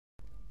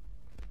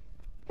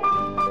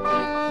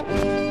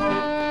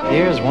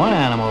Here's one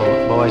animal,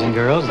 boys and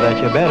girls,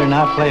 that you better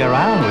not play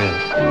around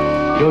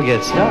with. You'll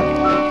get stuck.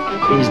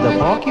 He's the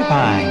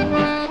porcupine.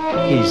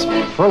 He's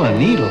full of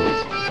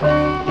needles.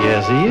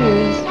 Yes, he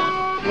is.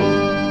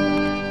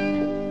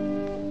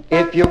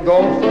 If you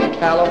go from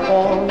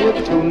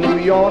California to New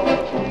York,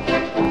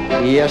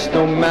 yes,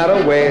 no matter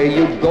where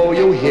you go,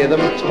 you hear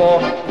them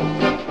talk.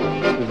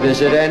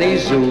 Visit any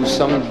zoo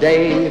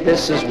someday,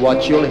 this is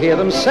what you'll hear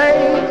them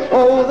say.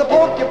 Oh, the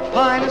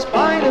porcupine is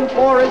pining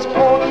for his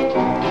pork.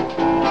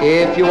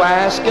 If you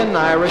ask an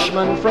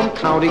Irishman from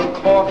County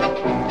Cork,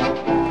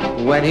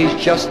 when he's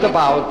just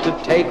about to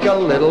take a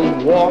little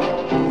walk,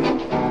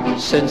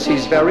 since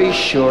he's very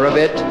sure of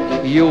it,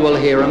 you will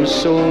hear him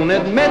soon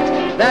admit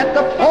that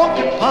the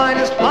porcupine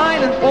is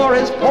pining for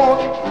his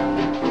pork.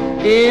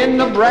 In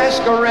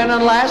Nebraska and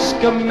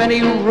Alaska,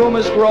 many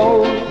rumors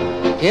grow.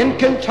 In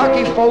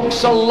Kentucky,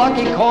 folks are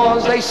lucky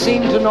 'cause they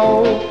seem to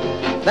know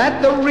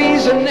that the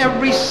reason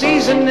every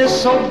season is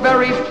so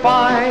very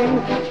fine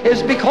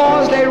is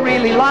because they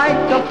really like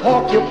the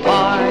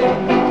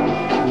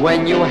porcupine.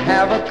 When you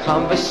have a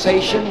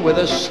conversation with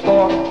a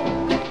stork,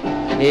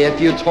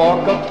 if you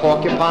talk of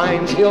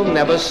porcupines, he'll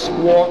never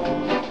squawk.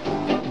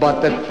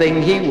 But the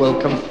thing he will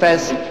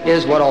confess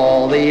is what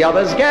all the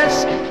others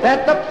guess,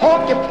 that the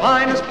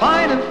porcupine is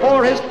pining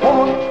for his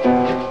pork.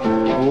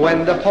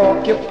 When the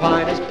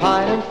porcupine is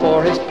pining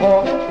for his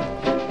pork,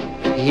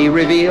 he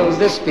reveals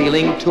this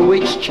feeling to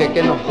each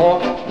chicken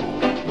hawk.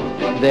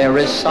 There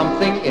is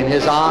something in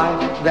his eye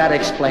that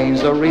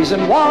explains the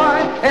reason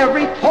why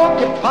every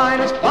porcupine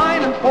is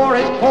pining for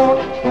his pork.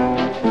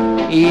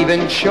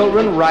 Even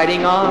children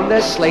writing on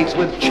their slates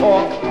with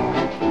chalk,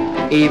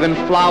 even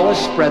flowers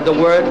spread the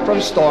word from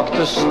stalk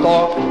to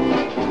stalk.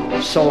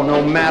 So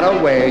no matter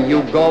where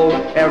you go,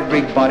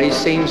 everybody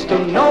seems to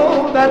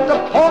know that the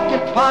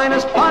porcupine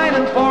is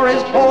pining for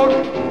his pork.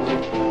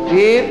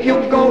 If you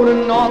go to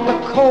North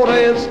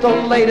Dakota, it's the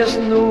latest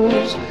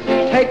news.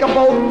 Take a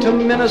boat to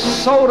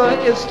Minnesota,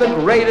 it's the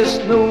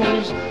greatest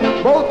news.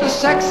 Both the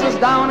sexes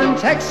down in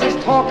Texas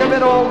talk of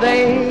it all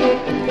day.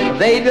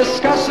 They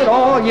discuss it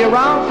all year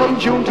round from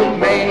June to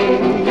May.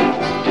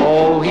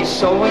 Oh, he's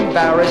so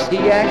embarrassed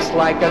he acts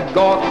like a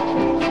gawk.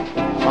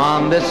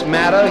 On this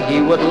matter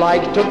he would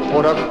like to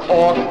put a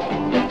cork.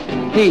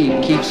 He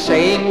keeps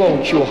saying,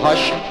 won't you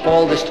hush,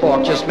 all this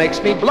talk just makes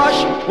me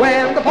blush,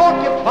 when the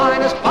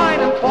porcupine is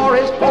pining for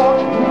his pork.